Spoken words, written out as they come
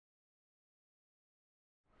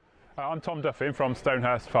I'm Tom Duffin from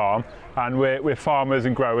Stonehurst Farm, and we're farmers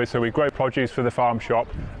and growers, so we grow produce for the farm shop,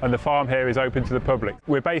 and the farm here is open to the public.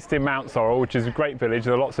 We're based in Mount Sorrel, which is a great village.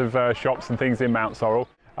 There are lots of shops and things in Mount Sorrel.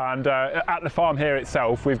 And at the farm here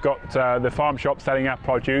itself, we've got the farm shop selling our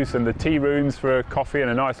produce and the tea rooms for a coffee and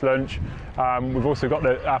a nice lunch. We've also got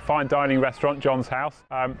our fine dining restaurant, John's House.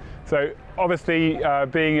 So obviously,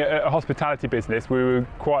 being a hospitality business, we were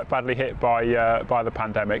quite badly hit by the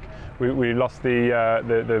pandemic. We lost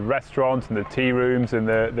the restaurant and the tea rooms and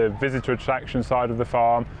the visitor attraction side of the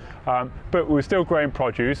farm. But we were still growing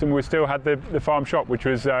produce, and we still had the farm shop, which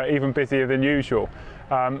was even busier than usual.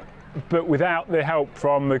 But without the help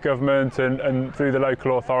from the government and through the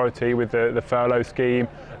local authority with the furlough scheme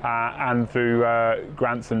and through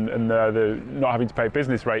grants and the not having to pay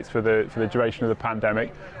business rates for the duration of the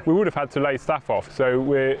pandemic, we would have had to lay staff off. So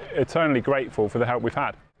we're eternally grateful for the help we've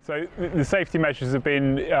had. So the safety measures have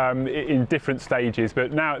been in different stages,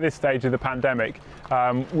 but now at this stage of the pandemic,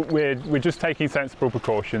 we're just taking sensible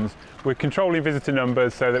precautions. We're controlling visitor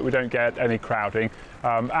numbers so that we don't get any crowding.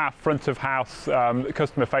 Our front of house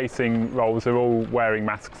customer-facing roles are all wearing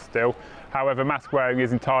masks still. However, mask wearing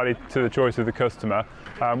is entirely to the choice of the customer.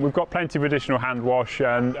 We've got plenty of additional hand wash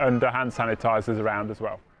and hand sanitisers around as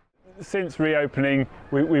well. Since reopening,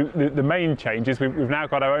 the main change is we've now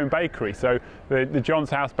got our own bakery. So the John's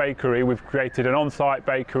House Bakery, we've created an on-site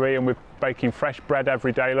bakery, and we're baking fresh bread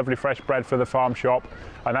every day, lovely fresh bread for the farm shop,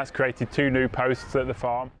 and that's created 2 new posts at the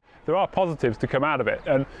farm. There are positives to come out of it,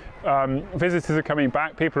 and visitors are coming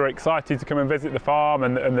back. People are excited to come and visit the farm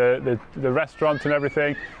and the restaurant and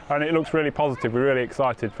everything, and it looks really positive. We're really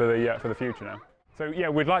excited for the future now. So yeah,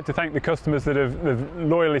 we'd like to thank the customers that have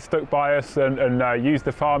loyally stuck by us and used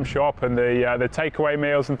the farm shop and the takeaway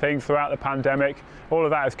meals and things throughout the pandemic. All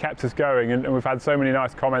of that has kept us going, and we've had so many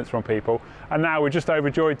nice comments from people. And now we're just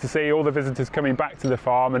overjoyed to see all the visitors coming back to the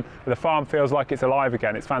farm, and the farm feels like it's alive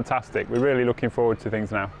again. It's fantastic. We're really looking forward to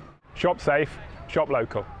things now. Shop safe, shop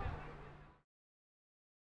local.